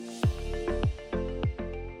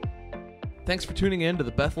Thanks for tuning in to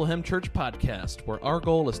the Bethlehem Church Podcast, where our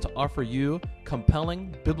goal is to offer you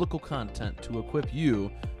compelling biblical content to equip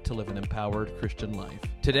you to live an empowered Christian life.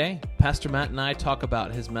 Today, Pastor Matt and I talk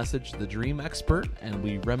about his message, The Dream Expert, and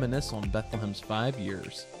we reminisce on Bethlehem's 5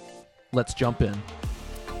 years. Let's jump in.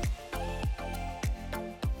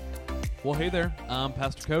 Well, hey there, I'm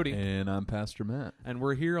Pastor Cody. And I'm Pastor Matt. And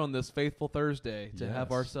we're here on this faithful Thursday to have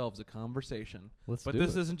Yes. ourselves a conversation. Let's But do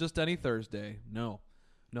this it. isn't just any Thursday.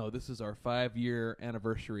 No, this is our 5-year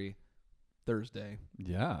anniversary Thursday.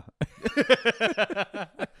 Yeah.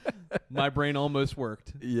 My brain almost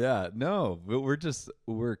worked. Yeah. No, but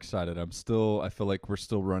we're excited. I feel like we're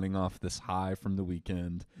still running off this high from the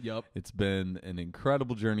weekend. Yep. It's been an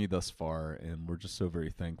incredible journey thus far, and we're just so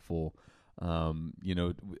very thankful.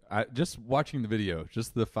 Just watching the video,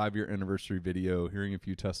 just the 5-year anniversary video, hearing a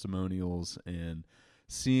few testimonials and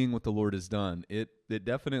seeing what the Lord has done. It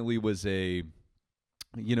definitely was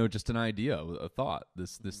just an idea, a thought,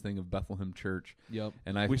 this thing of Bethlehem Church. Yep.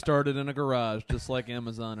 And we started in a garage, just like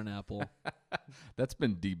Amazon and Apple. That's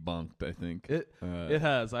been debunked, I think. It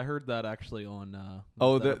has. I heard that actually on.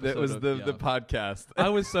 That was the podcast. I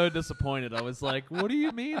was so disappointed. I was like, "What do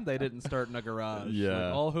you mean they didn't start in a garage? Yeah.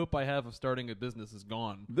 Like, all hope I have of starting a business is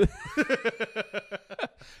gone."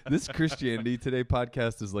 This Christianity Today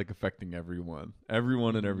podcast is like affecting everyone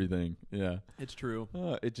and everything. Yeah, It's true.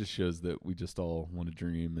 it just shows that we just all want to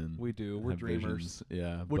dream, and We do. We're have dreamers. visions.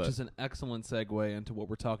 Yeah, Which is an excellent segue into what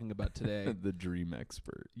we're talking about today. the dream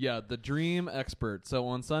expert. Yeah, the Dream Expert. So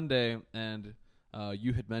on Sunday, and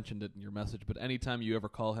you had mentioned it in your message, but anytime you ever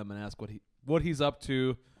call him and ask what he's up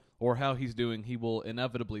to or how he's doing, he will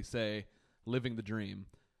inevitably say, "Living the dream."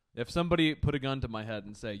 If somebody put a gun to my head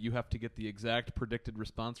and say, "You have to get the exact predicted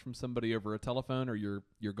response from somebody over a telephone or you're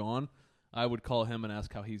gone," I would call him and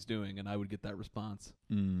ask how he's doing, and I would get that response.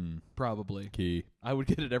 Probably. Key. I would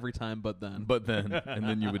get it every time, but then. And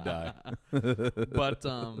then you would die. But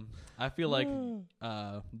I feel like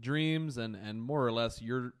dreams and more or less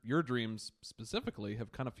your dreams specifically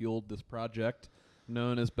have kind of fueled this project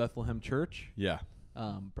known as Bethlehem Church. Yeah.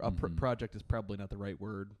 Project is probably not the right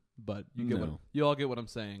word, but No. you all get what I'm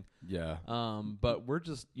saying. Yeah. But we're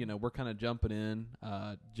just we're kind of jumping in.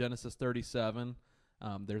 Genesis 37.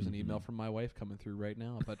 There's an email from my wife coming through right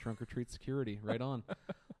now about Trunk or Treat security. Right on.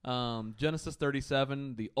 Genesis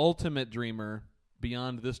 37, the ultimate dreamer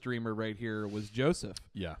beyond this dreamer right here was Joseph.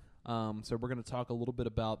 Yeah. So we're going to talk a little bit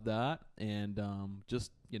about that and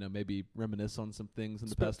just, maybe reminisce on some things in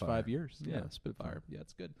the past 5 years. Yeah, Spitfire. Yeah,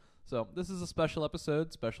 it's good. So this is a special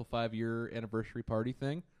episode, special 5-year anniversary party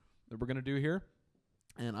thing that we're going to do here.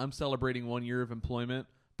 And I'm celebrating 1 year of employment.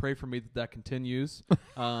 Pray for me that continues.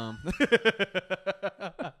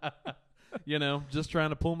 Just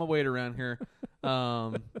trying to pull my weight around here.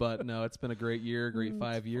 But no, it's been a great year, great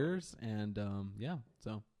 5 years. And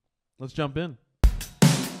so let's jump in.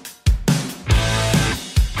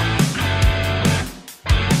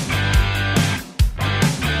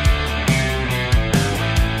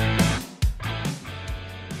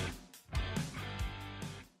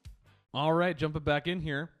 All right, jumping back in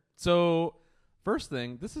here. So first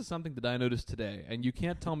thing, this is something that I noticed today, and you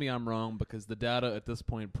can't tell me I'm wrong because the data at this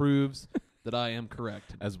point proves that I am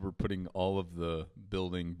correct. As we're putting all of the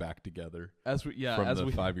building back together From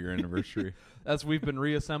the 5-year anniversary. As we've been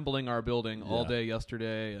reassembling our building all day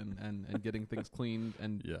yesterday and getting things cleaned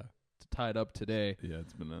and tied up today. Yeah,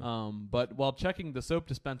 it's been But while checking the soap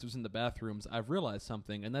dispensers in the bathrooms, I've realized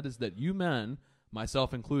something, and that is that you men,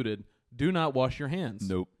 myself included, do not wash your hands.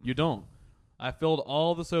 Nope. You don't. I filled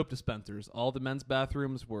all the soap dispensers. All the men's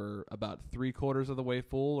bathrooms were about 3/4 of the way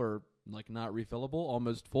full or like not refillable,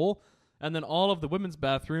 almost full. And then all of the women's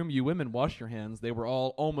bathroom, you women wash your hands. They were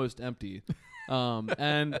all almost empty.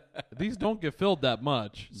 And these don't get filled that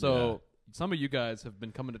much. So some of you guys have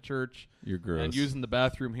been coming to church You're gross. and using the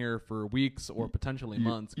bathroom here for weeks or potentially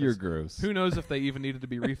months. 'Cause You're gross. who knows if they even needed to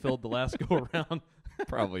be refilled the last go around.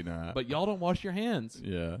 Probably not. But y'all don't wash your hands.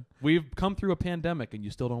 Yeah. We've come through a pandemic and you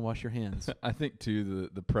still don't wash your hands. I think too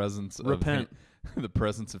the presence Repent. of the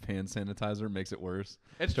presence of hand sanitizer makes it worse.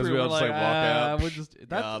 It's 'Cause true. we all We're just like, walk out. we're just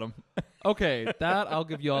Got them. okay. That I'll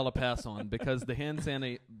give you all a pass on because the hand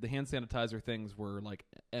sanitizer things were like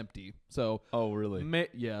empty. So Oh, really?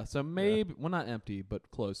 So maybe well not empty but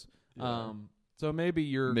close. Yeah. So maybe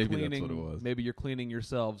you're Maybe that's cleaning. what it was. Maybe you're cleaning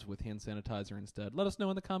yourselves with hand sanitizer instead. Let us know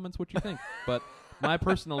in the comments what you think. But my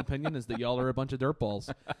personal opinion is that y'all are a bunch of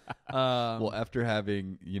dirtballs. Well, after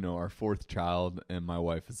having our 4th child, and my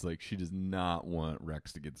wife is like, she does not want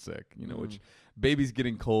Rex to get sick. Which babies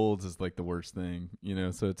getting colds is like the worst thing.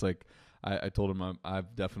 So it's like I told him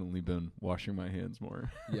I've definitely been washing my hands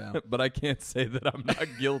more. Yeah. But I can't say that I'm not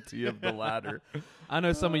guilty of the latter. I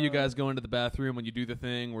know some of you guys go into the bathroom when you do the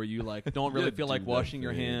thing where you like don't really You feel like do that washing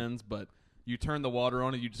your thing. hands, but you turn the water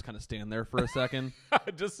on and you just kind of stand there for a second.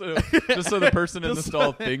 just so the person in the Just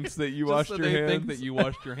stall so thinks that you just washed so your they hands. think that you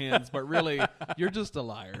washed your hands, but really you're just a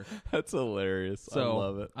liar. That's hilarious. So I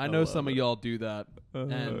love it. I know love some it. of y'all do that, Oh,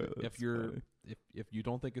 and if that's you're funny. if you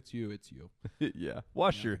don't think it's you, it's you. Yeah,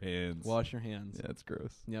 wash Yeah. your hands. Wash your hands. Yeah, it's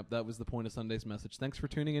gross. Yep, that was the point of Sunday's message. Thanks for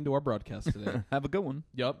tuning into our broadcast today. Have a good one.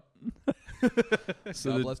 Yep.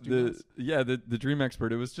 So God bless you guys. the dream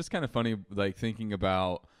expert. It was just kind of funny, like thinking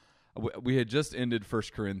about we had just ended 1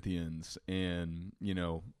 Corinthians, and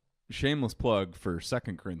shameless plug for 2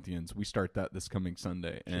 Corinthians. We start that this coming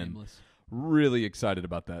Sunday, and Shameless. really excited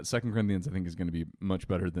about that. 2 Corinthians, I think, is going to be much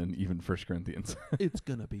better than even 1 Corinthians. It's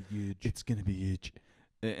gonna be huge. It's going to be huge.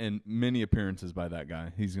 And many appearances by that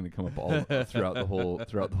guy. He's going to come up all throughout the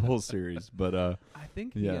whole series. But I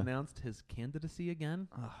think he Yeah. announced his candidacy again.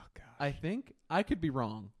 oh god, I think I could be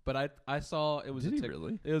wrong, but I saw it was did a he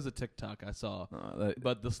really? it was a TikTok I saw, That,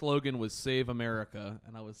 but the slogan was "Save America,"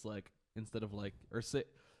 and I was like, instead of like or say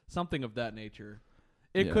something of that nature.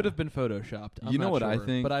 It Yeah. could have been photoshopped. I'm You know not what I sure,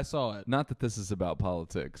 think? but I saw it. not that this is about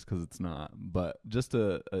politics, because it's not. But just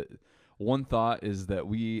a one thought is that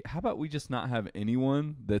how about we just not have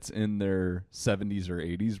anyone that's in their 70s or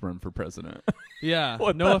 80s run for president? Yeah,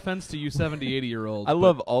 What no the- offense to you 70, 80-year-olds. I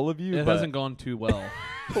love all of you. it but hasn't gone too well.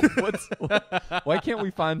 why can't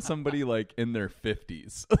we find somebody like in their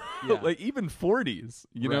 50s, Yeah. like even 40s?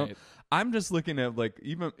 You know, Right. I'm just looking at like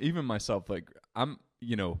even myself. Like I'm,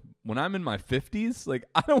 when I'm in my 50s, like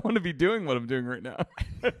I don't want to be doing what I'm doing right now.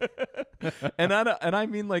 and I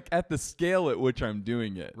mean like at the scale at which I'm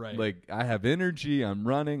doing it. Right. Like I have energy. I'm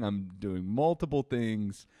running. I'm doing multiple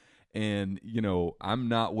things. And I'm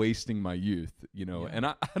not wasting my youth. Yeah. And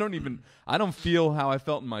I don't feel how I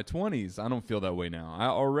felt in my 20s. I don't feel that way now. I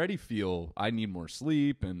already feel I need more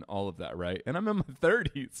sleep and all of that, right? And I'm in my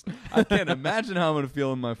 30s. I can't imagine how I'm going to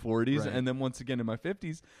feel in my 40s, Right. and then once again in my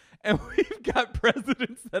 50s. And we've got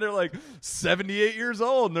presidents that are like 78 years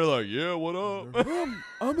old, and they're like, "Yeah, what up?"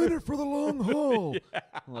 I'm in it for the long haul.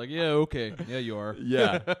 I'm like, yeah, okay, yeah, you are.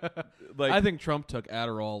 Yeah, like I think Trump took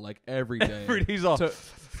Adderall like every day. he's all. To-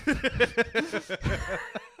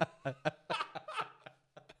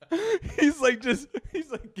 he's like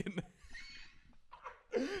getting.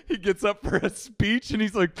 He gets up for a speech and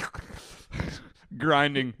he's like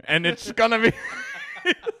grinding, and it's gonna be.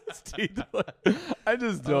 His teeth, I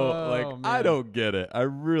just don't Oh, I man. don't get it. I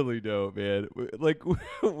really don't, man. Like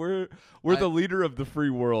we're the leader of the free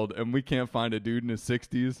world, and we can't find a dude in his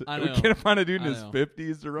 60s. I We know. can't find a dude in I his know.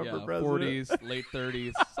 50s to run yeah, for president. 40s, late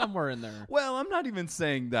 30s, somewhere in there. Well, I'm not even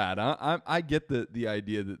saying that. I get the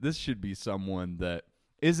idea that this should be someone that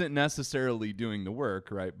isn't necessarily doing the work,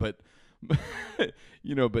 right? But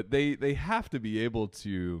but they have to be able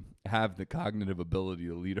to have the cognitive ability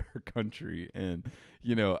to lead our country, and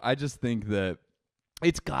I just think that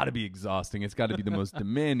it's got to be exhausting. It's got to be the most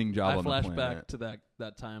demanding job I on the flash planet. back to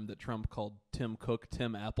that time that Trump called Tim Cook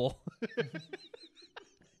Tim Apple.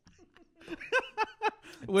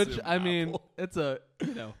 Which Tim I mean, Apple. it's a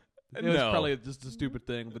it was No. probably just a stupid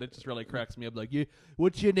thing, but it just really cracks me up. Like,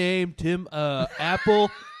 what's your name, Tim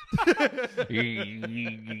Apple?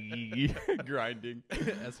 Grinding.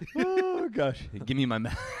 As- Oh gosh, give me my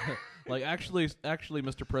mouth. like actually,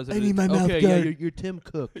 Mr. President. need my mouth okay, yeah, guard. you're Tim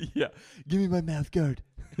Cook. Yeah, give me my mouth guard.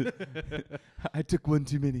 I took one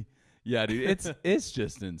too many. Yeah, dude, it's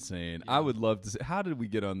just insane. I would love to see. How did we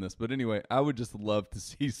get on this? But anyway, I would just love to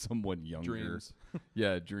see someone younger. Dreams.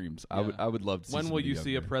 Yeah, dreams. Yeah. I would love to see When will somebody you see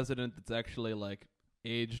a younger. president that's actually like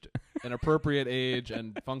aged, an appropriate age,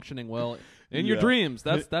 and functioning well in your Yeah. dreams?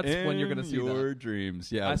 That's when you're gonna In see your that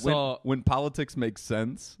dreams. Yeah, I when, saw- when politics makes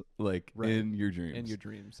sense, like Right. in your dreams. in your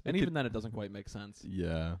dreams, It and could- even then, it doesn't quite make sense.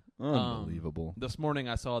 Yeah, unbelievable. This morning,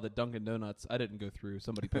 I saw that Dunkin' Donuts. I didn't go through.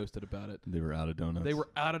 Somebody posted about it. They were out of donuts. They were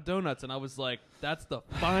out of donuts, and I was like, "That's the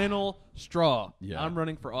final straw. Yeah. I'm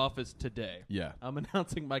running for office today. Yeah, I'm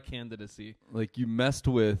announcing my candidacy." like you messed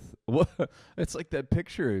with. What? It's like that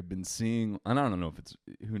picture I've been seeing. And I don't know if it's.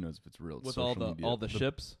 Who knows if it's real? It's With social all the media.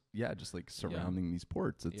 ships. Yeah, just like surrounding these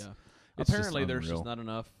ports. It's Yeah. it's just Apparently, there's just unreal. not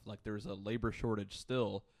enough. Like, there's a labor shortage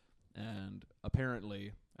still, and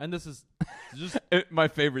apparently, and this is just My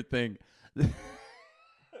favorite thing.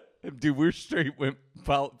 Dude, we're straight went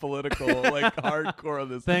political, like hardcore on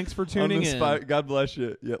this. thanks for on tuning the in. spot. God bless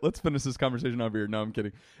you. Yeah, let's finish this conversation over here. No, I'm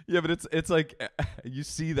kidding. Yeah, but it's like you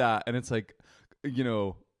see that, and it's like,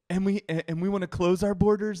 and we want to close our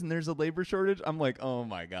borders, and there's a labor shortage. I'm like, oh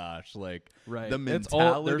my gosh, like Right. the There's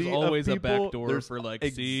mentality. always of a people, back door there's for like,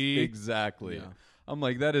 exactly. Yeah. I'm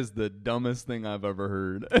like, that is the dumbest thing I've ever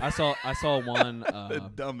heard. I saw one. The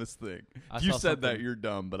dumbest thing. I You saw said that something- you're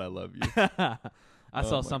dumb, but I love you. I Oh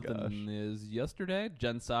saw my something gosh. is yesterday.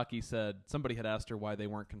 Jen Psaki said somebody had asked her why they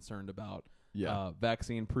weren't concerned about Yeah.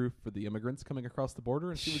 vaccine proof for the immigrants coming across the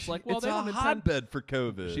border, and she was like, "Well, it's they a don't intend." hotbed for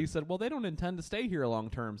COVID. She said, "Well, they don't intend to stay here long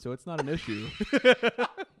term, so it's not an issue."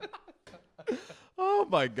 Oh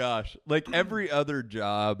my gosh. Like every other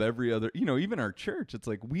job, every other, even our church, it's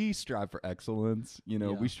like we strive for excellence, Yeah.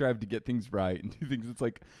 we strive to get things right and do things. It's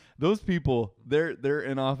like those people, they're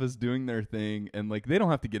in office doing their thing and like they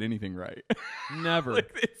don't have to get anything right. Never,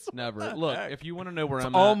 Like, it's never. what the Look, heck? if you want to know where it's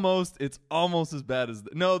I'm at, almost as bad as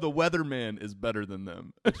no, the weatherman is better than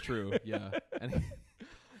them. it's true. Yeah. And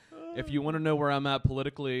if you want to know where I'm at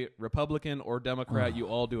politically, Republican or Democrat, you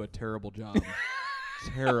all do a terrible job.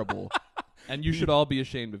 Terrible. And you should all be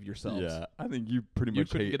ashamed of yourselves. Yeah, I think you pretty You much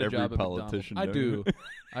couldn't hate get a every job at McDonald's. politician. I don't do. you?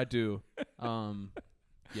 I do.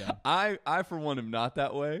 Yeah. I for one am not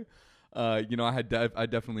that way. I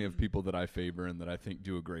definitely have people that I favor and that I think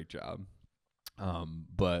do a great job.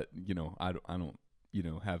 But I don't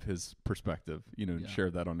have his perspective, and Yeah. share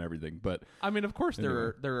that on everything. But I mean, of course,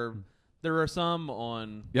 Anyway. there are some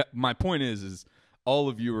on. yeah, my point is all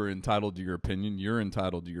of you are entitled to your opinion. You're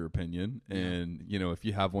entitled to your opinion, Yeah. and if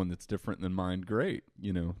you have one that's different than mine, great.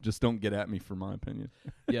 Just don't get at me for my opinion.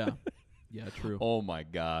 Yeah. Yeah. True. Oh my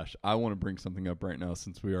gosh. I want to bring something up right now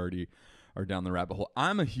since we already are down the rabbit hole.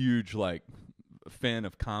 I'm a huge fan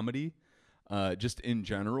of comedy, just in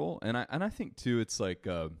general. And I think too, it's like,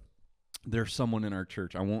 there's someone in our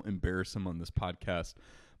church, I won't embarrass him on this podcast,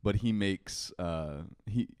 but he makes,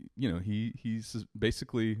 he's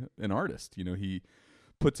basically an artist. He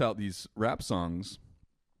puts out these rap songs.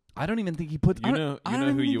 I don't even think he puts. You know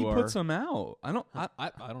who you are. Puts them out. I don't know.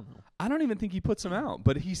 I don't even think he puts them out.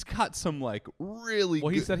 But he's got some really. Well,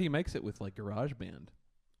 good, he said he makes it with GarageBand,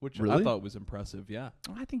 which I Really? thought was impressive. Yeah.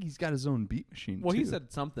 I think he's got his own beat machine. Well, too. he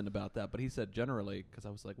said something about that, but he said generally, because I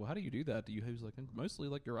was like, "Well, how do you do that? He was like, mostly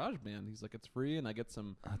GarageBand." He's like, "It's free, and I get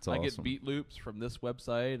some. That's I awesome. get beat loops from this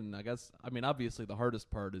website, and obviously the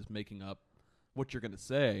hardest part is making up what you're going to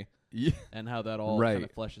say Yeah. and how that all kind Right.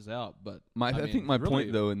 of fleshes out." But I think my really,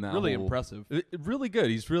 point though in that really whole- impressive. really good.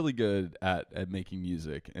 He's really good at making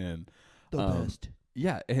music and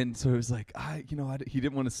Yeah, and so it was like he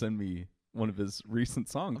didn't want to send me one of his recent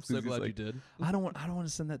songs. I'm so 'cause he's glad like, you did. I don't want to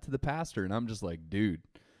send that to the pastor, and I'm just like, dude,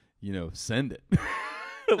 send it.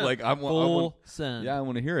 Like I want, send. yeah, I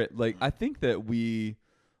want to hear it. Like I think that we,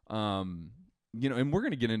 and we're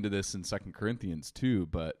gonna get into this in 2 Corinthians too,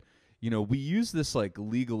 but we use this like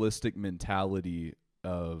legalistic mentality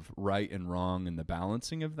of right and wrong and the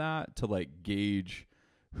balancing of that to like gauge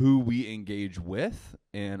who we engage with,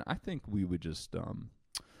 and I think we would just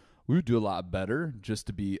we would do a lot better just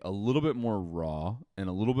to be a little bit more raw and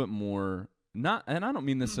a little bit more not, and I don't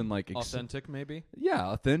mean this in like Authentic, maybe. yeah,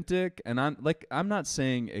 authentic, and I'm not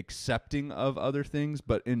saying accepting of other things,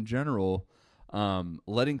 but in general,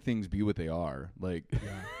 letting things be what they are. Like,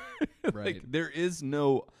 Yeah. Right. like there is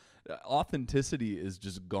no authenticity is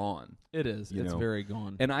just gone, It is. It's very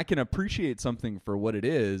gone. and I can appreciate something for what it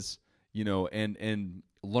is, and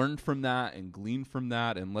learn from that and glean from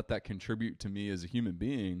that and let that contribute to me as a human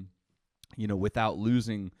being, without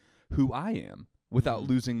losing who I am, without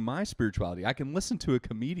losing my spirituality. I can listen to a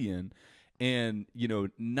comedian and,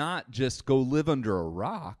 not just go live under a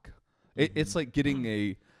rock. It's like getting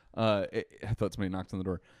I thought somebody knocked on the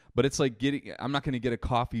door, but it's like I'm not going to get a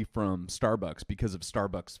coffee from Starbucks because of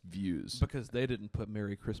Starbucks views. Because they didn't put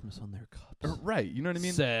Merry Christmas on their cups. Right. You know what I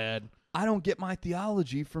mean? Sad. I don't get my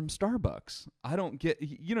theology from Starbucks. I don't get,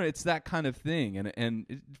 it's that kind of thing.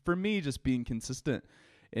 And for me, just being consistent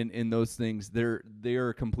in those things, they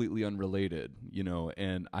are completely unrelated,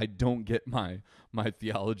 and I don't get my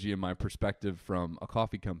theology and my perspective from a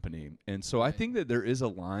coffee company. And so I think that there is a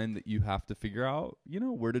line that you have to figure out,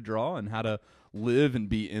 where to draw and how to live and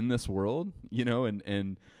be in this world,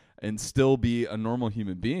 and still be a normal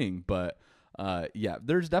human being. But yeah,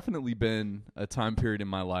 there's definitely been a time period in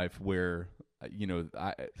my life where,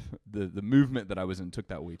 the movement that I was in took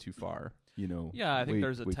that way too far. Yeah, I think way-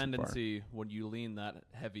 there's a way too far. tendency when you lean that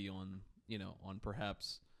heavy on, on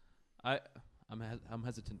perhaps, I'm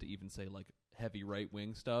hesitant to even say like heavy right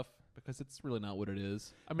wing stuff because it's really not what it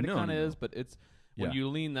is. I mean, No, it kind of no. is, but it's when Yeah. you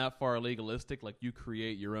lean that far legalistic, like you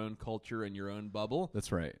create your own culture and your own bubble,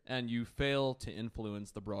 That's right. and you fail to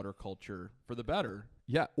influence the broader culture for the better.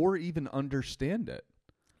 Yeah, or even understand it.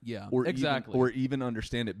 Yeah, or exactly. even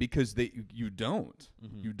understand it, because you don't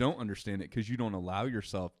understand it because you don't allow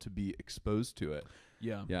yourself to be exposed to it.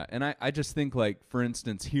 Yeah. And I just think, like, for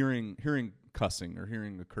instance, hearing cussing or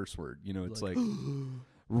hearing a curse word, it's like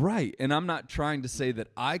right. And I'm not trying to say that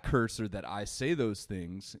I curse or that I say those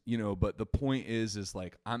things, but the point is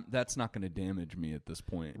like, that's not going to damage me at this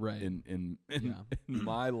point, right? In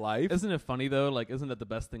my life. Isn't it funny though? Like, isn't it the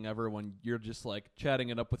best thing ever when you're just like chatting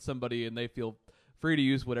it up with somebody and they feel free to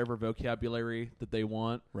use whatever vocabulary that they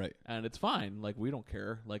want, right? And it's fine. Like, we don't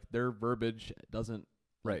care. Like, their verbiage doesn't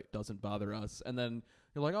bother us. And then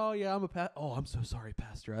you're like, oh yeah, I'm so sorry,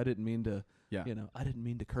 Pastor. I didn't mean to. Yeah. I didn't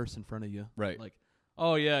mean to curse in front of you. Right. Like,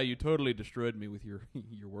 oh yeah, you totally destroyed me with your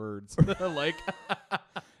words. Like,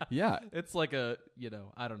 yeah, it's like I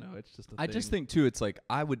don't know. It's just. I just think too. It's like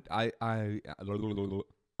I'm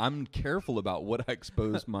careful about what I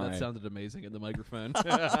expose my. That sounded amazing in the microphone.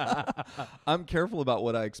 I'm careful about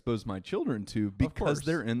what I expose my children to because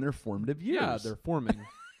they're in their formative years. Yeah, they're forming.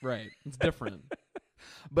 Right. It's different.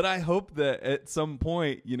 But I hope that at some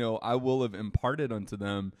point, I will have imparted unto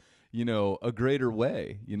them, a greater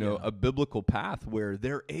way, a biblical path where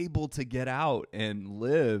they're able to get out and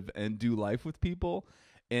live and do life with people,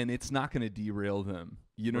 and it's not going to derail them.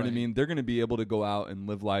 You know what I mean? They're going to be able to go out and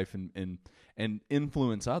live life and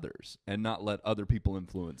influence others and not let other people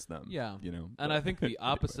influence them. Yeah. And I think the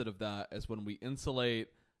opposite of that is when we insulate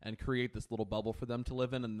and create this little bubble for them to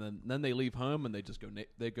live in, and then they leave home and they just go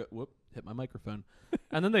hit my microphone,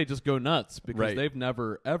 and then they just go nuts because they've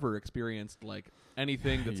never ever experienced like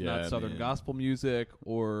anything that's not Southern gospel music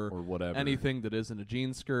or whatever, anything that isn't a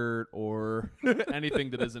jean skirt or anything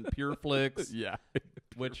that isn't Pure Flix. Yeah.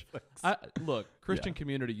 Which, Christian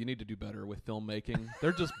community, you need to do better with filmmaking.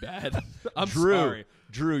 They're just bad. I'm Drew, sorry.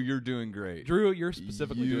 Drew, you're doing great. Drew, you're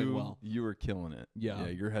specifically doing well. You are killing it. Yeah.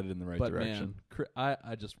 You're headed in the right direction. Man,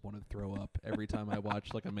 I just want to throw up every time I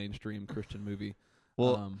watch like a mainstream Christian movie.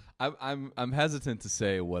 Well, I'm hesitant to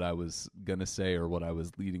say what I was gonna say or what I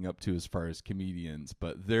was leading up to as far as comedians,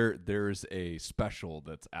 but there's a special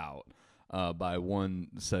that's out by one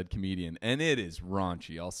said comedian, and it is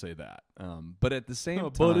raunchy. I'll say that. But at the same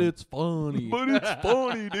time, but it's funny. But it's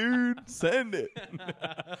funny, dude. Send it.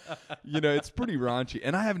 It's pretty raunchy,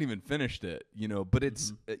 and I haven't even finished it. But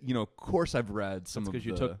it's of course I've read some of because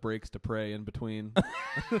you took breaks to pray in between.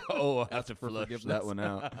 Oh, I have to flush that one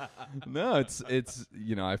out. No, it's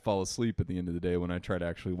I fall asleep at the end of the day when I try to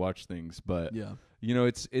actually watch things, but yeah.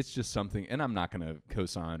 It's just something, and I'm not going to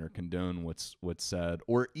co-sign or condone what's said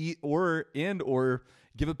or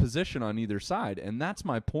give a position on either side, and that's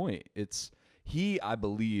my point. I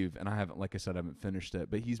believe, and I haven't finished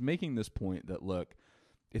it, but he's making this point that, look,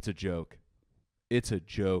 it's a joke. It's a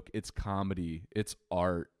joke. It's comedy. It's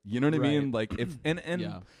art. You know what I mean? Like, if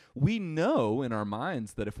we know in our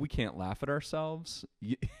minds that if we can't laugh at ourselves,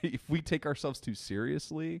 if we take ourselves too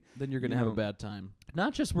seriously, then you're going to have a bad time.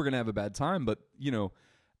 Not just we're going to have a bad time, but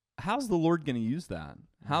how's the Lord going to use that?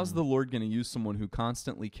 How's the Lord going to use someone who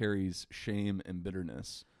constantly carries shame and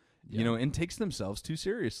bitterness? And takes themselves too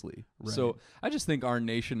seriously. Right. So I just think our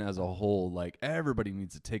nation as a whole, like, everybody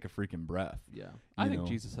needs to take a freaking breath. Yeah, I think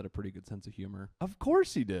Jesus had a pretty good sense of humor. Of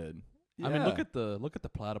course he did. Yeah. I mean, look at the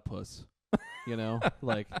platypus.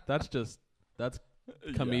 Like that's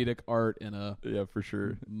comedic art in a for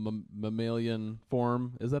sure mammalian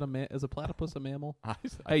form. Is a platypus a mammal?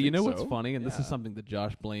 Hey, what's funny? And this is something that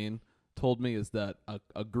Josh Blaine told me, is that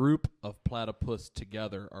a group of platypus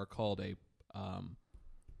together are called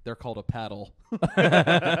they're called a paddle.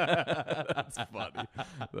 That's funny.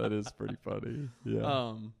 That is pretty funny.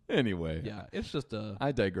 Yeah. Anyway. Yeah, it's just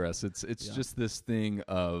I digress. It's just this thing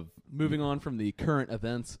of moving on from the current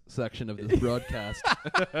events section of this broadcast.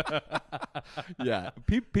 Yeah.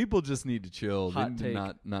 People just need to chill. They need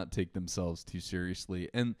to not take themselves too seriously,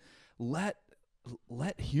 and let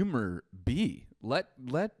humor be. Let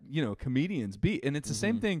comedians be. And it's the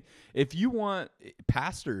same thing. If you want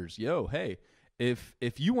pastors, hey,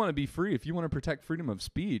 if you want to be free, if you want to protect freedom of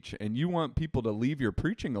speech, and you want people to leave your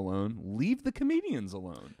preaching alone, leave the comedians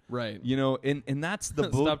alone. Right. And that's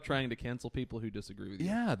the stop trying to cancel people who disagree with you.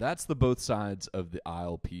 Yeah, that's the both sides of the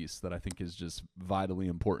aisle piece that I think is just vitally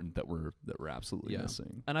important that we're absolutely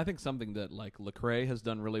missing. And I think something that like Lecrae has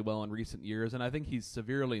done really well in recent years, and I think he's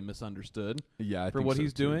severely misunderstood for what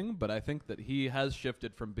he's doing, but I think that he has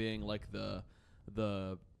shifted from being like the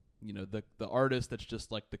artist that's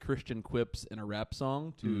just like the Christian quips in a rap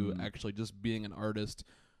song to actually just being an artist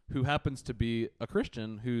who happens to be a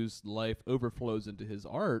Christian whose life overflows into his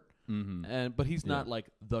art. But he's not like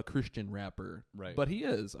the Christian rapper. Right. But he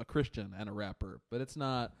is a Christian and a rapper. But it's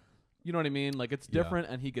not, you know what I mean? Like, it's different,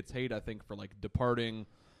 and he gets hate, I think, for like departing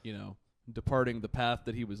departing the path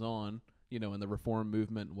that he was on, in the reform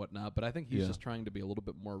movement and whatnot. But I think he's just trying to be a little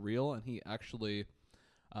bit more real, and he actually,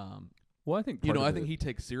 well, I think I think he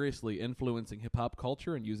takes seriously influencing hip hop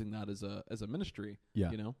culture and using that as a ministry.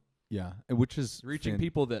 Yeah. Yeah, which is reaching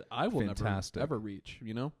people that I will fantastic. never ever reach.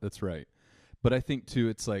 That's right. But I think too,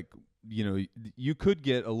 it's like you could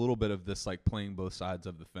get a little bit of this like playing both sides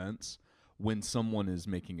of the fence when someone is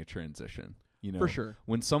making a transition. For sure.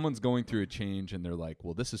 When someone's going through a change and they're like,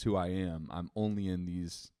 well, this is who I am. I'm only in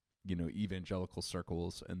these, evangelical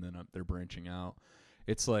circles, and then they're branching out.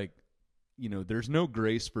 It's like, there's no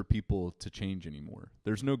grace for people to change anymore.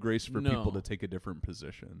 There's no grace for people to take a different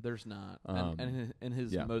position. There's not. And in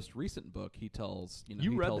his most recent book, he tells,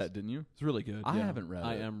 you read that, didn't you? It's really good. I haven't read it.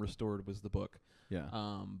 I Am Restored was the book.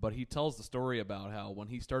 Yeah. But he tells the story about how when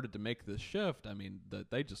he started to make this shift, I mean,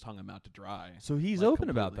 they just hung him out to dry. So he's open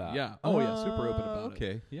about that. Yeah. Oh, yeah. Super open about it.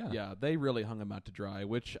 Okay. Yeah. Yeah. They really hung him out to dry,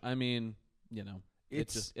 which, I mean,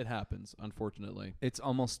 it happens, unfortunately. It's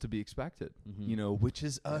almost to be expected, Mm-hmm. Which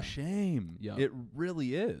is a shame. Yeah. It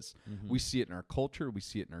really is. Mm-hmm. We see it in our culture. We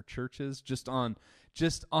see it in our churches, just on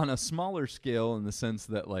a smaller scale, in the sense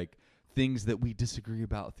that like things that we disagree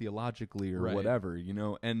about theologically or whatever,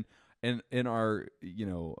 and in our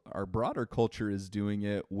our broader culture is doing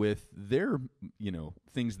it with their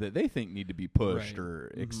things that they think need to be pushed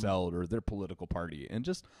or excelled, or their political party, and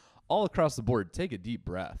just all across the board. Take a deep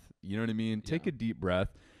breath. You know what I mean? Take a deep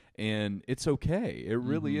breath, and it's okay. It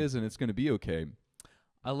really is, and it's going to be okay.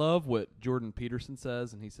 I love what Jordan Peterson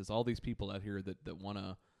says, and he says all these people out here that want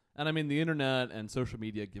to, and I mean the internet and social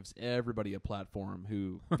media gives everybody a platform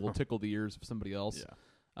who will tickle the ears of somebody else.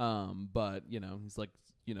 But he's like,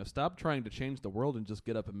 stop trying to change the world and just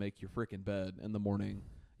get up and make your freaking bed in the morning.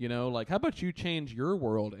 Like, how about you change your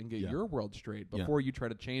world and get your world straight before you try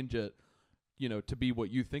to change it, to be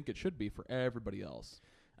what you think it should be for everybody else.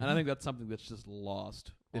 And I think that's something that's just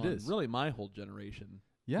lost. It is. Really my whole generation.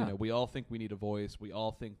 Yeah. We all think we need a voice. We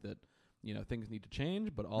all think that, things need to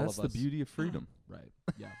change, but that's of us. the beauty of freedom. Right.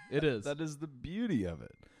 Yeah, it is. That is the beauty of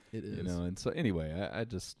it. It is. And so anyway,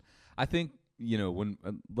 I think, when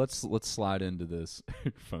let's slide into this.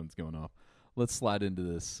 Your phone's going off. Let's slide into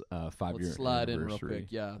this 5-year Let's slide anniversary. in real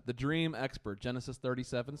quick. Yeah. The Dream Expert, Genesis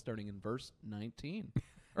 37, starting in verse 19.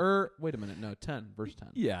 Wait a minute. No, 10, verse 10.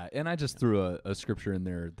 Yeah, and I just threw a scripture in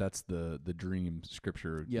there. That's the dream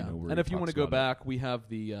scripture. Yeah, where and if you want to go about back, we have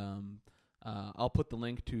the I'll put the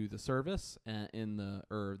link to the service in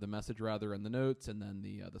the message rather in the notes, and then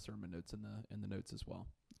the sermon notes in the notes as well.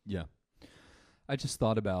 Yeah, I just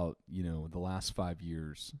thought about the last 5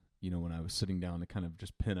 years. When I was sitting down to kind of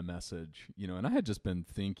just pen a message, and I had just been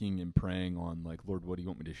thinking and praying on like, Lord, what do you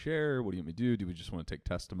want me to share? What do you want me to do? Do we just want to take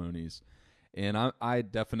testimonies? And I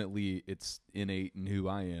definitely, it's innate in who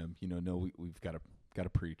I am. We've got to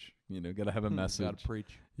preach. Got to have a message. Got to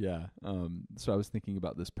preach. Yeah. So I was thinking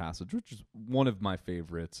about this passage, which is one of my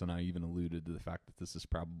favorites, and I even alluded to the fact that this is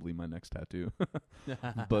probably my next tattoo.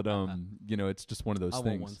 But it's just one of those I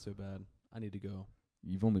things. want one so bad. I need to go.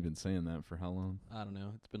 You've only been saying that for how long? I don't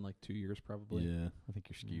know. It's been like 2 years probably. Yeah, I think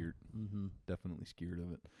you're scared. Mm-hmm. Definitely scared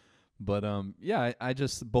of it. But I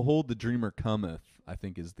just behold the dreamer cometh, I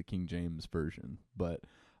think is the King James version. But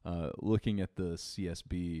looking at the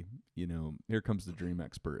CSB, here comes the dream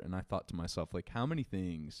expert, and I thought to myself, like, how many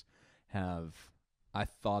things have I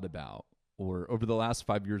thought about, or over the last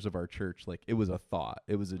 5 years of our church, like it was a thought,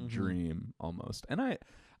 it was a dream almost. And I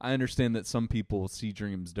understand that some people see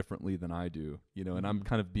dreams differently than I do, and I'm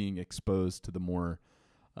kind of being exposed to the more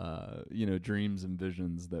dreams and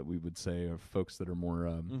visions that we would say of folks that are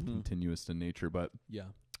more continuous in nature. But yeah,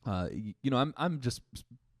 I'm just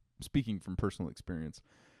speaking from personal experience.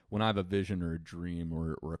 When I have a vision or a dream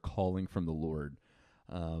or a calling from the Lord,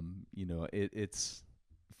 it's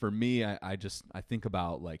for me. I think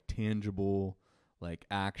about like tangible, like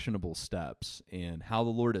actionable steps and how the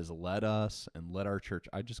Lord has led us and led our church.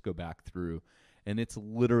 I just go back through. And it's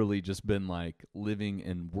literally just been like living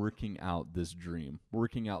and working out this dream,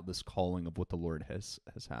 working out this calling of what the Lord has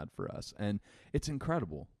had for us. And it's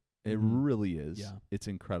incredible. It really is. Yeah. It's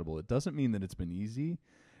incredible. It doesn't mean that it's been easy.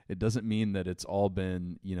 It doesn't mean that it's all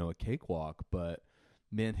been, a cakewalk. But,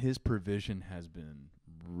 man, his provision has been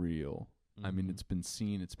real. I mean, it's been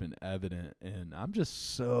seen. It's been evident. And I'm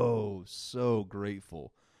just so, so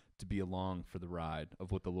grateful to be along for the ride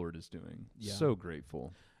of what the Lord is doing. Yeah. So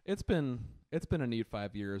grateful. It's been a neat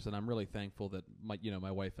 5 years, and I'm really thankful that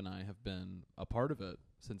my wife and I have been a part of it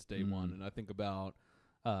since day one. And I think about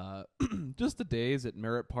just the days at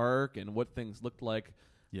Merritt Park and what things looked like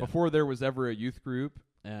before there was ever a youth group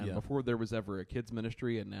and before there was ever a kids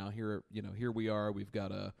ministry. And now here we are. We've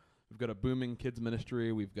got a we've got a booming kids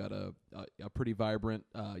ministry. We've got a pretty vibrant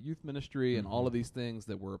youth ministry, and all of these things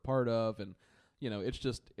that we're a part of. And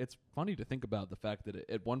it's funny to think about the fact that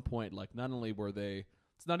at one point, like, not only were they,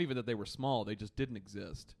 it's not even that they were small, they just didn't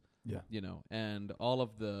exist. Yeah. And all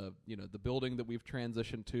of the the building that we've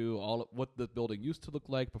transitioned to, all of what the building used to look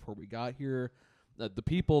like before we got here, the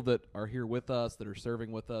people that are here with us, that are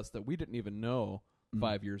serving with us, that we didn't even know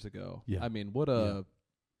 5 years ago. Yeah. I mean, what a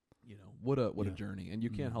Yeah. journey. And you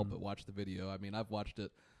can't help but watch the video. I mean, I've watched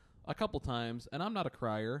it a couple times, and I'm not a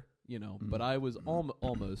crier, but I was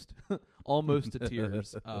almost almost to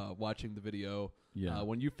tears watching the video Yeah.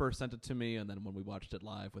 when you first sent it to me, and then when we watched it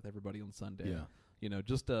live with everybody on Sunday. Yeah.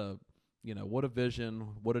 Just what a vision,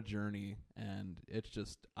 what a journey. And it's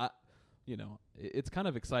just, it's kind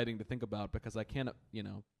of exciting to think about, because I can't,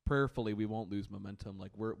 prayerfully we won't lose momentum.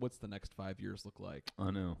 Like, what's the next 5 years look like?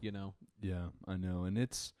 I know. Yeah, I know. And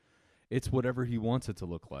it's whatever he wants it to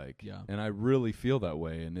look like. Yeah. And I really feel that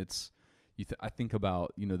way. And it's, I think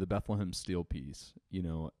about, the Bethlehem Steel piece,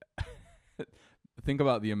 think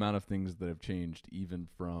about the amount of things that have changed even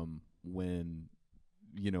from when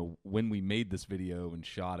we made this video and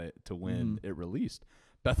shot it to when it released.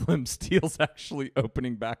 Bethlehem Steel's actually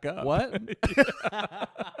opening back up. What?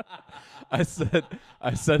 I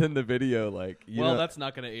said in the video, like, that's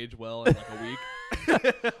not going to age well in like a week.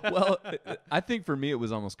 Well, I think for me it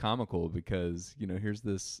was almost comical, because here's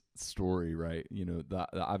this story, right?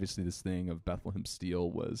 Obviously this thing of Bethlehem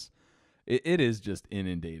Steel was, it is just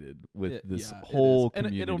inundated with this whole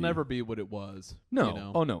community. And it'll never be what it was.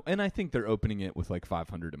 No, oh no, and I think they're opening it with like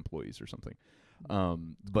 500 employees or something.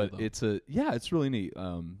 But it's really neat.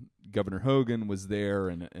 Governor Hogan was there,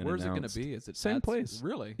 and where's it going to be? Is it same place?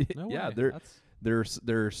 Really? No Yeah, way.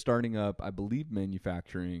 they're starting up, I believe,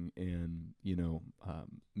 manufacturing and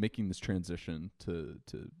making this transition to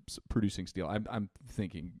producing steel. I'm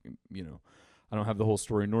thinking, I don't have the whole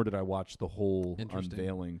story, nor did I watch the whole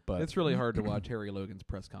unveiling. But it's really hard to watch Harry Logan's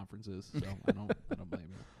press conferences, so I don't blame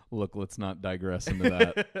you. Look, let's not digress into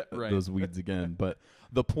that Right. those weeds again. But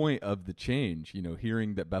the point of the change,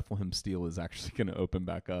 hearing that Bethlehem Steel is actually going to open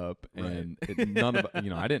back up, and none of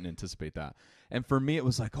I didn't anticipate that. And for me, it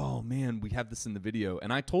was like, oh man, we have this in the video.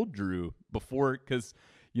 And I told Drew before, because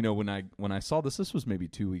when I saw this was maybe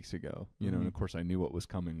 2 weeks ago. And of course I knew what was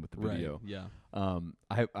coming with the video. Yeah.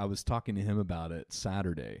 I was talking to him about it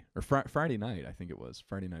Saturday or Friday night. I think it was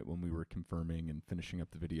Friday night when we were confirming and finishing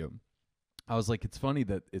up the video. I was like, it's funny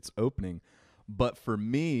that it's opening, but for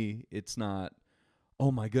me, it's not,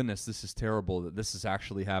 oh my goodness, this is terrible that this is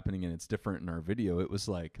actually happening and it's different in our video. It was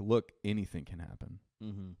like, look, anything can happen.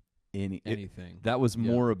 Anything. That was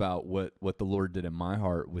more about what the Lord did in my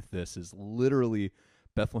heart with this, is literally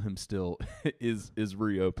Bethlehem Steel is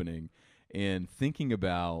reopening, and thinking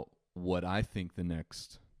about what I think the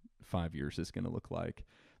next 5 years is going to look like.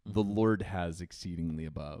 The Lord has exceedingly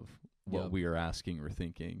above what we are asking or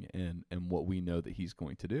thinking, and what we know that he's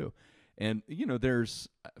going to do. And, there's,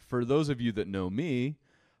 for those of you that know me,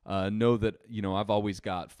 know that, I've always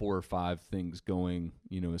got 4 or 5 things going,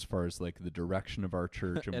 as far as like the direction of our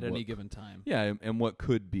church. And at any given time. Yeah, and what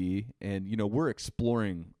could be. And, we're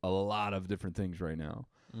exploring a lot of different things right now.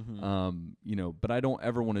 But I don't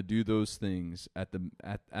ever want to do those things at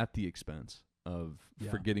the expense of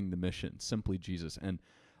forgetting the mission, simply Jesus. And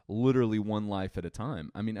literally one life at a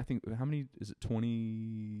time. I mean, I think, how many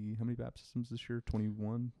baptisms this year?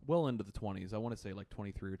 21? Well into the 20s. I want to say like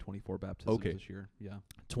 23 or 24 baptisms this year. Yeah.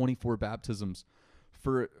 24 baptisms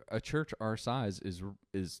for a church our size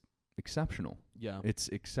is exceptional. Yeah. It's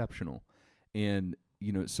exceptional. And,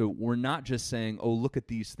 so we're not just saying, oh, look at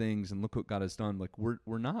these things and look what God has done. Like,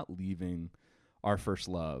 we're not leaving our first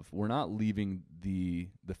love. We're not leaving the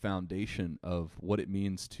foundation of what it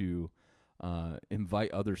means to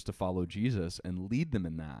invite others to follow Jesus and lead them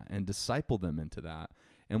in that and disciple them into that.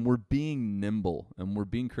 And we're being nimble and we're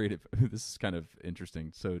being creative. This is kind of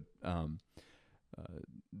interesting. So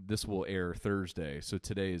this will air Thursday. So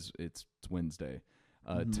today it's Wednesday.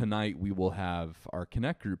 Tonight we will have our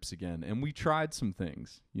Connect groups again. And we tried some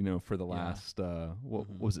things, for the last, what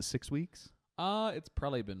was it, 6 weeks? It's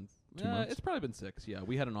probably been 2 months? It's probably been 6. Yeah,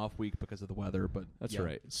 we had an off week because of the weather, but that's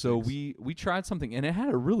right. So 6. we tried something, and it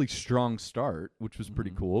had a really strong start, which was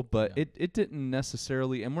pretty cool. But it didn't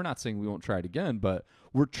necessarily. And we're not saying we won't try it again, but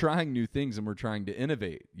we're trying new things and we're trying to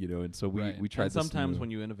innovate. And so we tried. And sometimes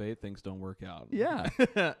when you innovate, things don't work out. Yeah,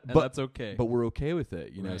 but that's okay. But we're okay with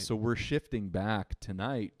it. So we're shifting back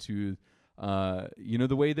tonight to.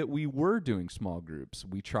 The way that we were doing small groups.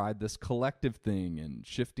 We tried this collective thing and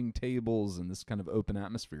shifting tables and this kind of open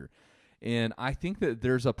atmosphere. And I think that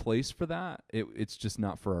there's a place for that. It's just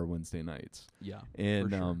not for our Wednesday nights. Yeah.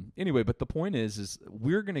 And for sure. Anyway, but the point is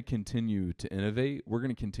we're going to continue to innovate. We're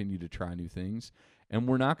going to continue to try new things, and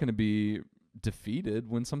we're not going to be defeated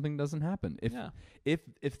when something doesn't happen.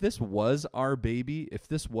 If this was our baby, if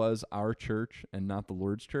this was our church and not the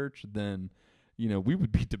Lord's church, then we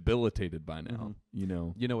would be debilitated by now.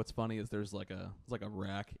 What's funny is there's like a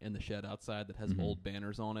rack in the shed outside that has old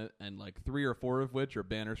banners on it, and like 3 or 4 of which are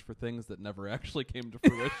banners for things that never actually came to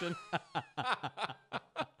fruition.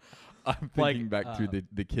 I'm thinking back through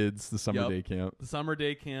the kids, the summer day camp. The summer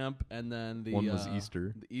day camp, and then the one was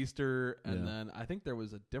Easter. The Easter, and then I think there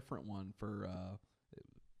was a different one for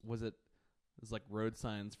it was like road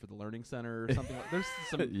signs for the learning center or something. There's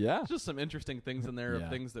some just some interesting things in there of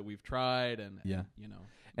things that we've tried and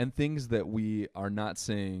and things that we are not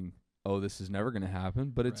saying, oh, this is never going to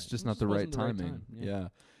happen, but it's just not the right timing. Yeah.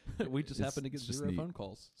 We just happened to get 0 phone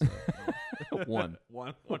calls. So. One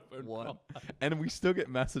phone call. And we still get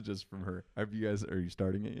messages from her. Are you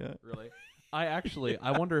starting it yet? Really?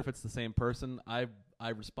 I wonder if it's the same person. I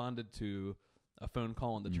responded to a phone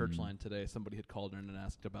call on the church line today. Somebody had called in and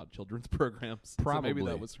asked about children's programs. Probably. So maybe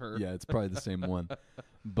that was her. Yeah, it's probably the same one.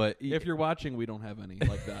 But if you're watching, we don't have any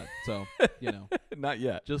like that. So, not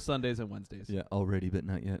yet. Just Sundays and Wednesdays. Yeah, already, but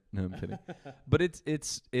not yet. No, I'm kidding. But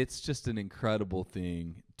it's just an incredible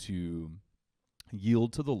thing to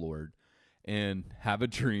yield to the Lord and have a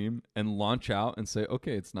dream and launch out and say,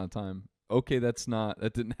 okay, it's not time. Okay, that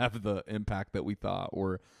didn't have the impact that we thought,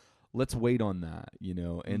 or let's wait on that,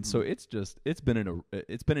 And so it's been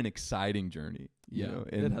an exciting journey, and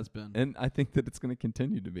it has been. And I think that it's going to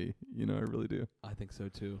continue to be, I really do. I think so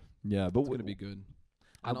too. Yeah, but it's going to be good.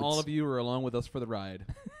 And all of you are along with us for the ride.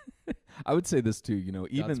 I would say this too,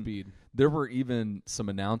 even Godspeed. There were even some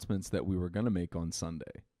announcements that we were going to make on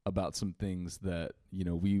Sunday about some things that,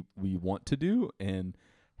 we want to do and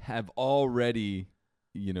have already,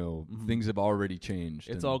 things have already changed.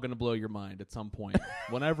 It's all going to blow your mind at some point.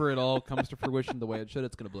 Whenever it all comes to fruition the way it should,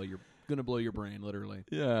 it's going to blow your brain, literally.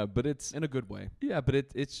 Yeah, but it's in a good way. Yeah, but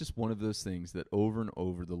it's just one of those things that over and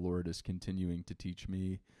over the Lord is continuing to teach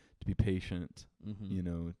me to be patient,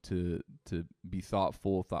 to be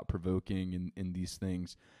thoughtful, thought-provoking in these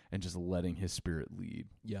things, and just letting His Spirit lead.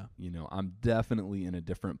 Yeah. I'm definitely in a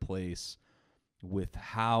different place with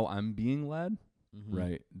how I'm being led,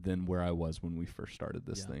 right, than where I was when we first started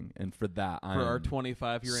this thing. And for that, for our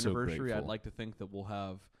 25-year anniversary, grateful. I'd like to think that we'll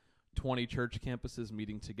have 20 church campuses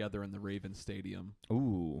meeting together in the Raven Stadium.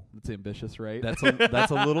 Ooh, that's ambitious, right? That's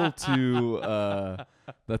a little too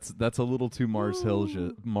that's a little too Mars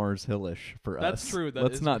Hillish for us. That's true.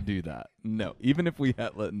 Let's not do that. No, even if we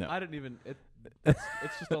had no. I didn't even.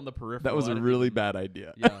 It's just on the peripheral. That was a really bad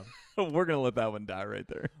idea. Yeah, we're gonna let that one die right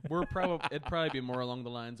there. It'd probably be more along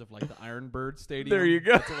the lines of like the Ironbird Stadium. There you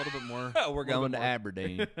go. It's a little bit more. We're going to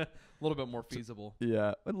Aberdeen. A little bit more feasible.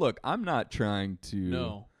 Yeah, but look, I'm not trying to.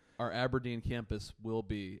 No. Our Aberdeen campus will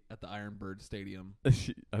be at the Ironbird Stadium. I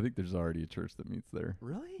think there's already a church that meets there.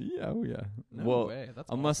 Really? Yeah, oh yeah. No way.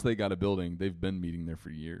 That's unless awesome. they got a building. They've been meeting there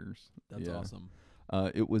for years. That's awesome.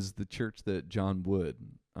 It was the church that John Wood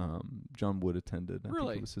attended. I Really?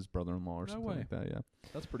 think it was his brother-in-law or something like that, yeah.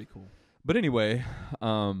 That's pretty cool. But anyway,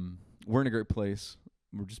 we're in a great place.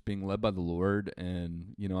 We're just being led by the Lord,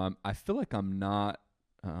 and I feel like I'm not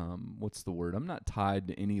what's the word? I'm not tied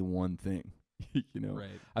to any one thing. Right.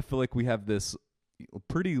 I feel like we have this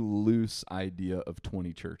pretty loose idea of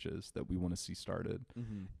 20 churches that we want to see started,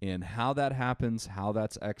 and how that happens, how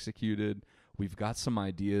that's executed. We've got some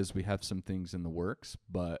ideas. We have some things in the works,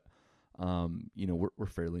 but we're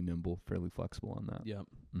fairly nimble, fairly flexible on that. Yep.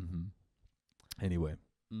 Anyway,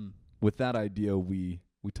 with that idea, we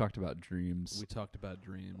talked about dreams. We talked about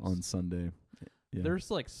dreams on Sunday. Yeah.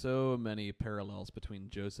 There's like so many parallels between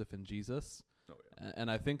Joseph and Jesus. Oh, yeah.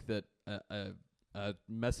 And I think that a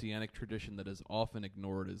messianic tradition that is often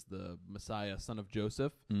ignored is the Messiah, son of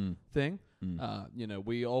Joseph thing.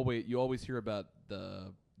 You always hear about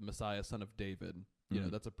the Messiah, son of David.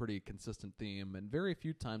 That's a pretty consistent theme, and very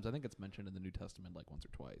few times I think it's mentioned in the New Testament, like once or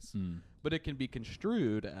twice. But it can be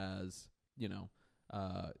construed as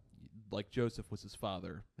like Joseph was his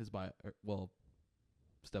father,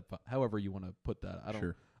 however you want to put that.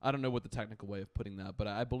 I don't know what the technical way of putting that, but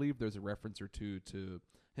I believe there's a reference or two to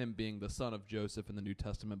him being the son of Joseph in the New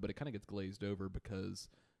Testament, but it kind of gets glazed over because,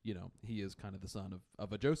 he is kind of the son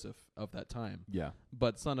of a Joseph of that time. Yeah.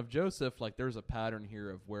 But son of Joseph, like there's a pattern here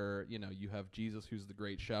of where, you have Jesus who's the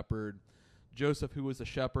great shepherd, Joseph who was a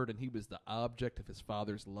shepherd and he was the object of his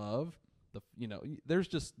father's love. There's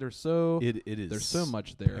so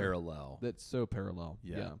much there. Parallel. That's so parallel.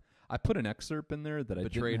 Yeah. I put an excerpt in there that I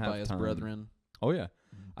Betrayed didn't have by his time. brethren. Oh yeah,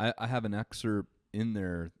 I have an excerpt in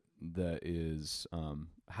there that is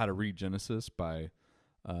How to Read Genesis by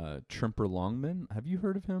Tremper Longman. Have you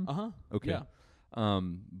heard of him? Okay. Yeah.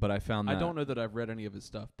 But I found that I don't know that I've read any of his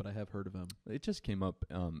stuff, but I have heard of him. it just came up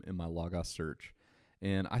in my Logos search,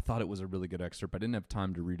 and I thought it was a really good excerpt. I didn't have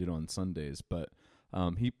time to read it on Sundays, but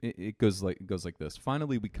it goes like this.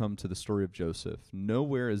 Finally, we come to the story of Joseph.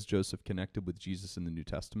 Nowhere is Joseph connected with Jesus in the New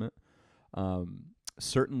Testament.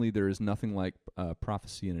 Certainly, there is nothing like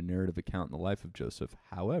prophecy in a narrative account in the life of Joseph.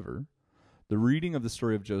 However, the reading of the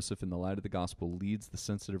story of Joseph in the light of the gospel leads the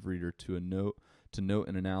sensitive reader to note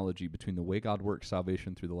an analogy between the way God worked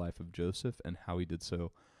salvation through the life of Joseph and how he did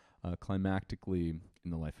so climactically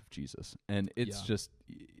in the life of Jesus. And it's just,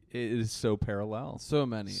 it is so parallel. So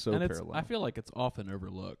many. So and parallel. I feel like it's often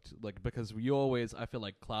overlooked, like, because you always, I feel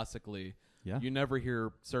like classically, Yeah. you never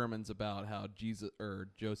hear sermons about how Jesus or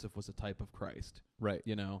Joseph was a type of Christ. Right.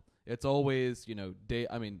 You know, it's always,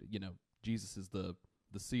 Jesus is the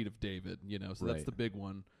seed of David, so that's Right. the big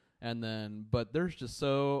one. And then, but there's just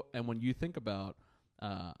and when you think about,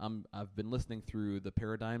 I've been listening through the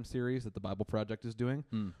Paradigm series that the Bible Project is doing.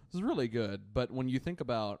 This is really good. But when you think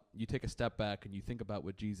about, you take a step back and you think about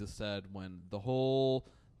what Jesus said when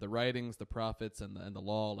the writings, the prophets, and the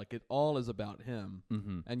law, like it all is about him.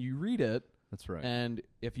 Mm-hmm. And you read it. That's right. And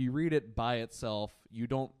if you read it by itself, you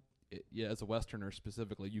don't, as a Westerner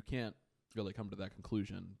specifically, you can't really come to that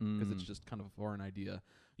conclusion because it's just kind of a foreign idea.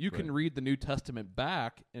 You can read the New Testament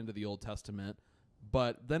back into the Old Testament,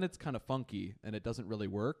 but then it's kind of funky and it doesn't really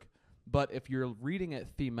work. But if you're reading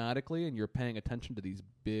it thematically and you're paying attention to these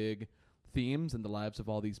big themes in the lives of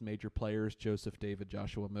all these major players, Joseph, David,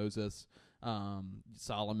 Joshua, Moses,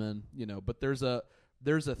 Solomon, but there's a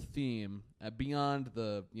theme beyond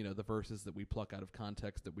the verses that we pluck out of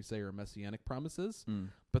context that we say are messianic promises.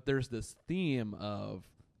 But there's this theme of,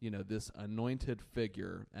 this anointed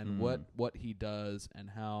figure and what he does and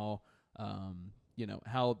how,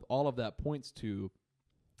 how all of that points to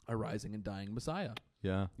a rising and dying Messiah.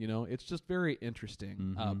 Yeah. It's just very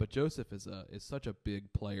interesting. But Joseph is such a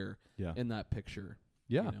big player in that picture.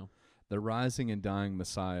 Yeah. The rising and dying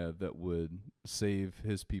Messiah that would save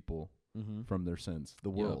his people from their sins, the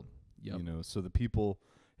world. Yep. So the people,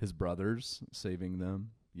 his brothers, saving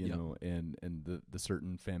them, and the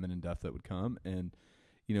certain famine and death that would come, and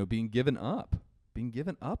being given up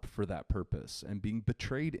for that purpose and being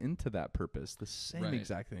betrayed into that purpose, the same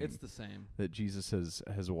exact thing. It's the same that Jesus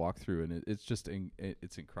has walked through, and it's just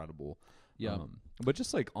it's incredible. Yeah. But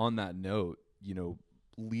just like on that note,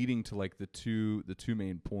 leading to like the two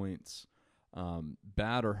main points.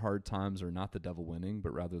 Bad or hard times are not the devil winning,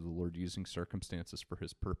 but rather the Lord using circumstances for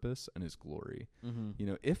his purpose and his glory.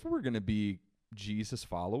 If we're going to be Jesus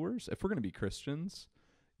followers, if we're going to be Christians,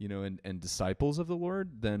 and disciples of the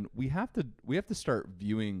Lord, then we have to start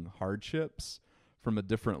viewing hardships from a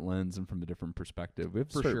different lens and from a different perspective. We have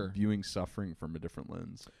to start viewing suffering from a different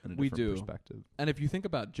lens and a different perspective. And if you think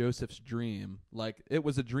about Joseph's dream, like it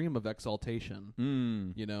was a dream of exaltation,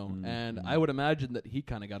 and I would imagine that he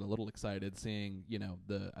kind of got a little excited seeing,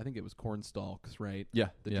 I think it was corn stalks, right? Yeah.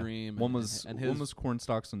 The dream. One was corn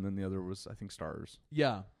stalks, and then the other was, I think, stars.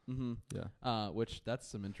 Yeah. Yeah. Which that's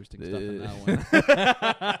some interesting stuff in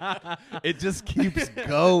that one. It just keeps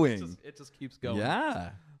going. It just keeps going.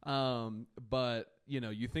 Yeah. But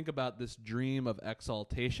you think about this dream of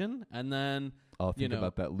exaltation, and then think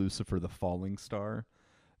about that Lucifer, the falling star,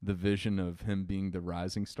 the vision of him being the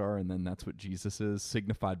rising star, and then that's what Jesus is,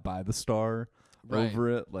 signified by the star over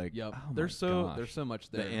it. Like, there's so much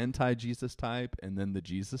there. The anti-Jesus type, and then the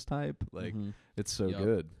Jesus type. Like, it's so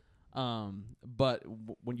good. But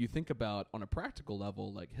when you think about on a practical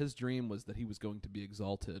level, like his dream was that he was going to be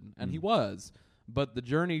exalted, and he was. But the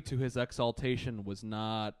journey to his exaltation was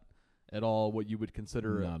not at all what you would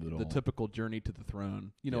consider the typical journey to the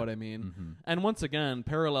throne. You know what I mean? And once again,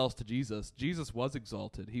 parallels to Jesus. Jesus was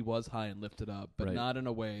exalted. He was high and lifted up, but not in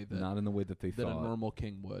a way that they thought a normal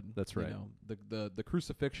king would. That's right. The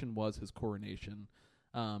crucifixion was his coronation.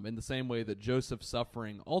 In the same way that Joseph's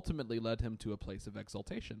suffering ultimately led him to a place of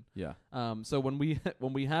exaltation. Yeah. So when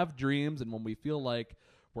we have dreams and when we feel like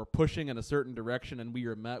we're pushing in a certain direction and we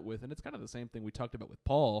are met with, and it's kind of the same thing we talked about with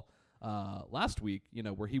Paul last week,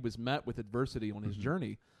 where he was met with adversity on his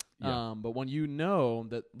journey. But when you know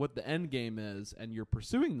that what the end game is and you're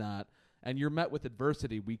pursuing that and you're met with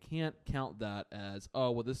adversity, we can't count that as,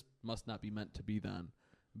 this must not be meant to be then.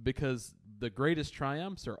 Because the greatest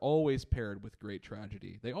triumphs are always paired with great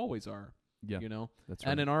tragedy. They always are. Yeah. That's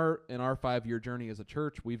right. And in our 5-year journey as a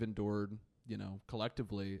church, we've endured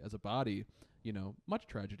collectively as a body, much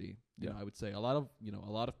tragedy. Yeah. I would say a lot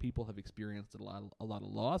of people have experienced a lot of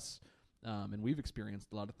loss, and we've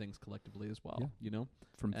experienced a lot of things collectively as well.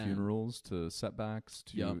 From And- funerals to setbacks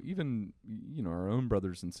to Yep. even our own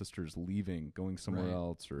brothers and sisters leaving, going somewhere Right.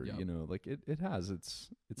 else, or Yep. like it has it's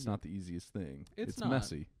not the easiest thing. It's not.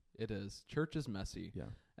 messy. It is. Church is messy. Yeah.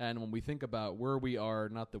 And when we think about where we are,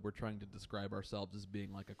 not that we're trying to describe ourselves as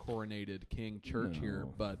being like a coronated king church here,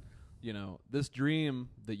 No. but this dream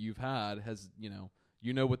that you've had has,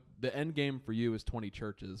 what the end game for you is 20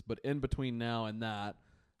 churches, but in between now and that,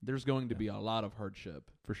 there's going to be a lot of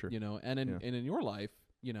hardship, For sure. and in Yeah. and in your life,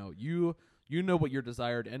 you know what your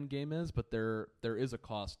desired end game is, but there is a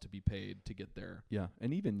cost to be paid to get there. Yeah,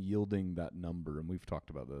 and even yielding that number, and we've talked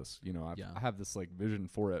about this. I have this like vision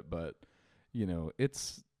for it, but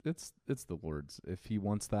it's the Lord's. If He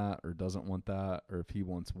wants that or doesn't want that, or if He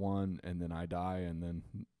wants one and then I die and then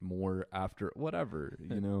more after, whatever,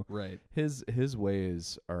 Right. His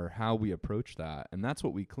ways are how we approach that, and that's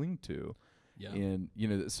what we cling to. Yeah. And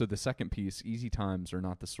so the second piece, easy times are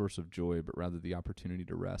not the source of joy, but rather the opportunity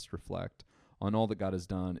to rest, reflect on all that God has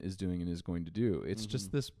done, is doing, and is going to do. It's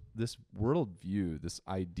just this world view, this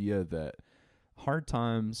idea that hard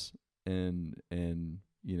times and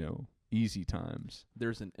easy times,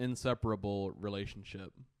 There's an inseparable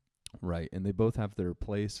relationship. right? And they both have their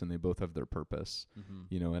place and they both have their purpose.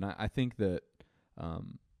 Mm-hmm. And I think that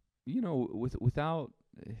without,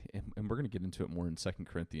 and we're going to get into it more in 2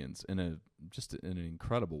 Corinthians in an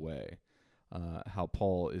incredible way. How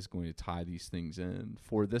Paul is going to tie these things in.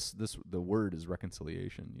 For this the word is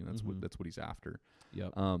reconciliation. That's what he's after.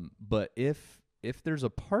 Yep. But if there's a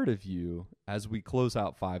part of you, as we close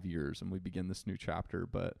out 5 years and we begin this new chapter,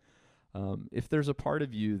 but if there's a part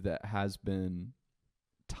of you that has been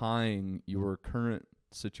tying your current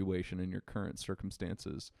situation and your current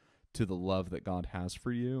circumstances to the love that God has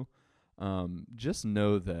for you, just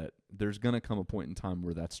know that there's going to come a point in time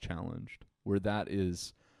where that's challenged, where that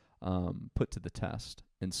is put to the test.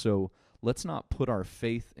 And so let's not put our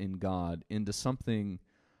faith in God into something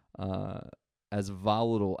as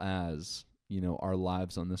volatile as, our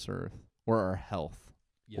lives on this earth, or our health,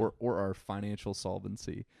 Yeah. or our financial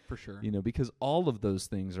solvency, For sure. because all of those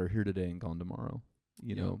things are here today and gone tomorrow,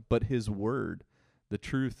 Yep. But His word, the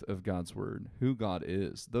truth of God's word, who God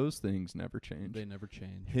is, those things never change. They never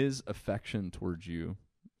change. His affection towards you,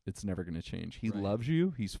 it's never going to change. He Right. loves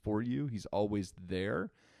you. He's for you. He's always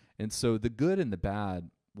there. And so the good and the bad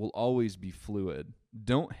will always be fluid.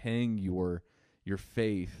 Don't hang your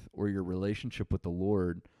faith or your relationship with the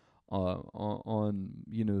Lord on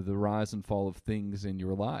the rise and fall of things in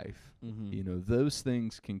your life. Mm-hmm. Those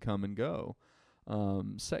things can come and go.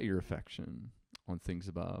 Set your affection on things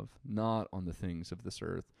above, not on the things of this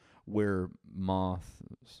earth, where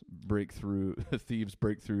thieves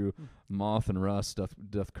break through, moth and rust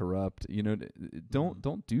doth corrupt.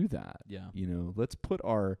 Don't do that. Yeah. Let's put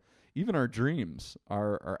even our dreams,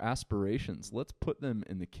 our aspirations, let's put them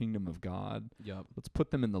in the kingdom of God. Yep. Let's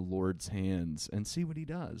put them in the Lord's hands and see what He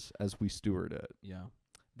does as we steward it. Yeah.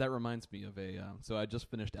 That reminds me of so I just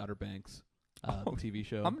finished Outer Banks, the TV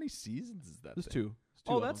show. How many seasons is that? There's thing? two.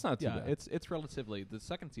 Oh, of that's them. not too yeah, bad. It's relatively, the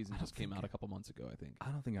second season just came out a couple months ago, I think. I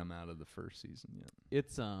don't think I'm out of the first season yet.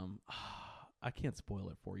 It's I can't spoil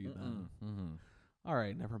it for you then. Mm-hmm. All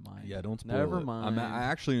right, never mind. Yeah, don't spoil Never it. mind. I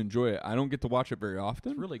actually enjoy it. I don't get to watch it very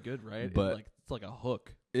often. It's really good, right? But it's like a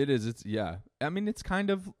hook. it is. It's I mean, it's kind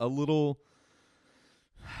of a little.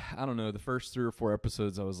 I don't know. The first 3 or 4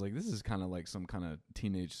 episodes, I was like, "This is kind of like some kind of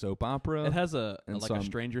teenage soap opera." It has a and a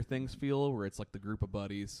Stranger Things feel, where it's like the group of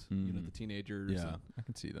buddies, the teenagers. Yeah, and, I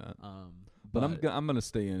can see that. but I'm gonna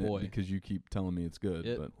stay in boy, it because you keep telling me it's good.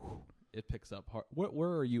 it picks up hard.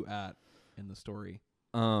 Where are you at in the story?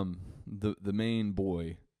 The main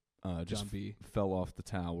boy just John B. fell off the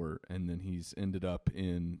tower, and then he's ended up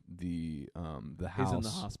in the house. He's in the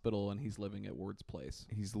hospital and he's living at Ward's place.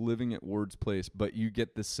 He's living at Ward's place, but you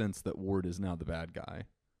get the sense that Ward is now the bad guy.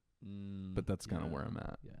 But that's kind of where I'm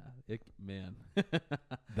at. Yeah, man,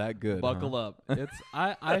 that good. Buckle huh? up. It's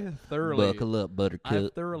I thoroughly buckle up, Buttercup. I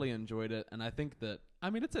thoroughly enjoyed it, and I think that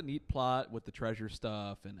it's a neat plot with the treasure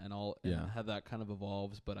stuff and all, and how that kind of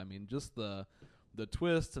evolves. But I mean, just the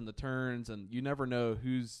twists and the turns, and you never know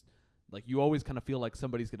who's, like, you always kind of feel like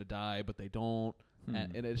somebody's gonna die, but they don't,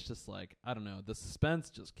 and it's just like, I don't know, the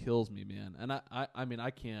suspense just kills me, man. And I mean,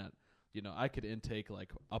 I can't, I could intake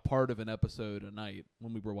like a part of an episode a night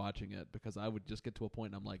when we were watching it, because I would just get to a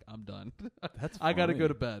point and I'm like, I'm done. That's I gotta funny. go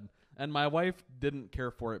to bed. And my wife didn't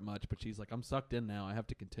care for it much, but she's like, I'm sucked in now. I have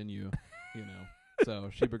to continue, So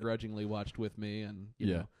she begrudgingly watched with me, and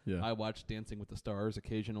you know, yeah. I watched Dancing with the Stars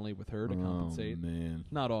occasionally with her to compensate. Oh, man.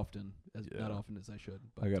 Not often, Yeah. not often as I should.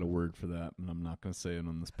 But I got a word for that, and I'm not going to say it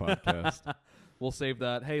on this podcast. We'll save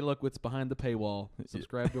that. Hey, look what's behind the paywall.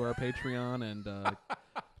 Subscribe to our Patreon, and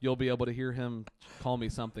you'll be able to hear him call me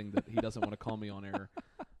something that he doesn't want to call me on air.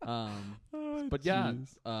 But yeah,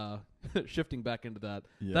 shifting back into that,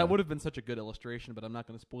 that would have been such a good illustration, but I'm not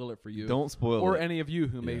going to spoil it for you. Don't spoil it. Or any of you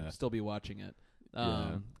who may still be watching it.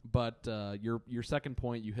 But your second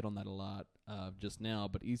point, you hit on that a lot just now,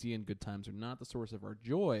 but easy and good times are not the source of our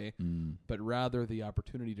joy, but rather the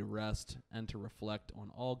opportunity to rest and to reflect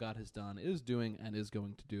on all God has done, is doing, and is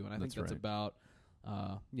going to do. And I think that's about,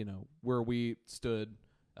 where we stood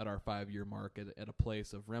at our 5-year mark at a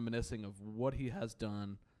place of reminiscing of what he has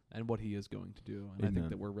done and what he is going to do. And I think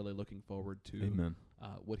that we're really looking forward to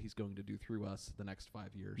what he's going to do through us the next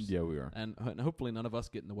 5 years. Yeah, we are. And hopefully none of us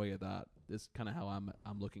get in the way of that. Is kind of how I'm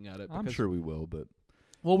looking at it. I'm sure we will, but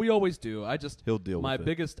well, we always do. he'll deal with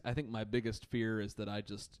it. I think my biggest fear is that I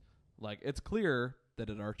just it's clear that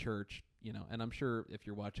at our church, and I'm sure if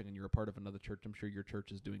you're watching and you're a part of another church, I'm sure your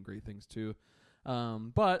church is doing great things too.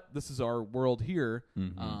 But this is our world here,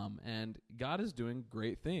 and God is doing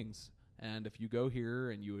great things. And if you go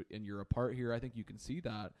here and you're a part here, I think you can see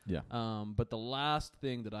that. Yeah. But the last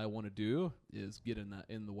thing that I want to do is get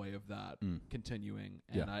in the way of that continuing.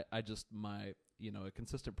 And I just a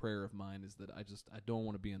consistent prayer of mine is that I don't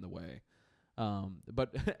want to be in the way.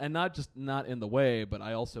 But and not just not in the way, but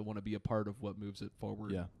I also want to be a part of what moves it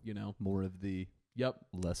forward. Yeah. More of the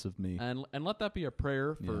less of me. And let that be a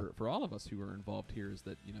prayer for all of us who are involved here, is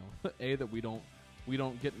that that we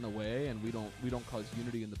don't get in the way, and we don't cause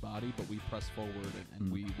unity in the body, but we press forward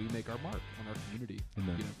and we make our mark on our community, for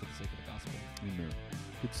the sake of the gospel. Amen.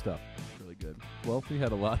 Good stuff. Really good. Well, we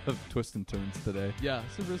had a lot of twists and turns today. Yeah,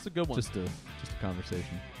 so it's a good one. Just a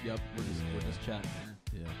conversation. Yep, we're just chatting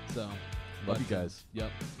here. Yeah. So, love you guys.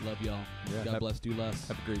 Yep, love y'all. Yeah, God bless. Do less.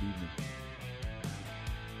 Have a great evening.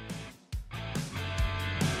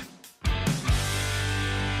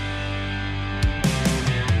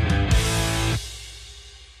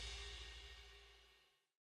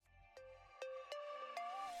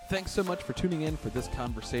 Thanks so much for tuning in for this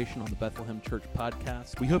conversation on the Bethlehem Church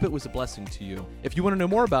podcast. We hope it was a blessing to you. If you want to know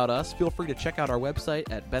more about us, feel free to check out our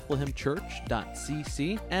website at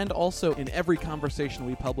bethlehemchurch.cc. And also, in every conversation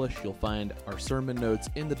we publish, you'll find our sermon notes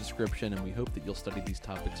in the description, and we hope that you'll study these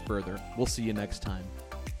topics further. We'll see you next time.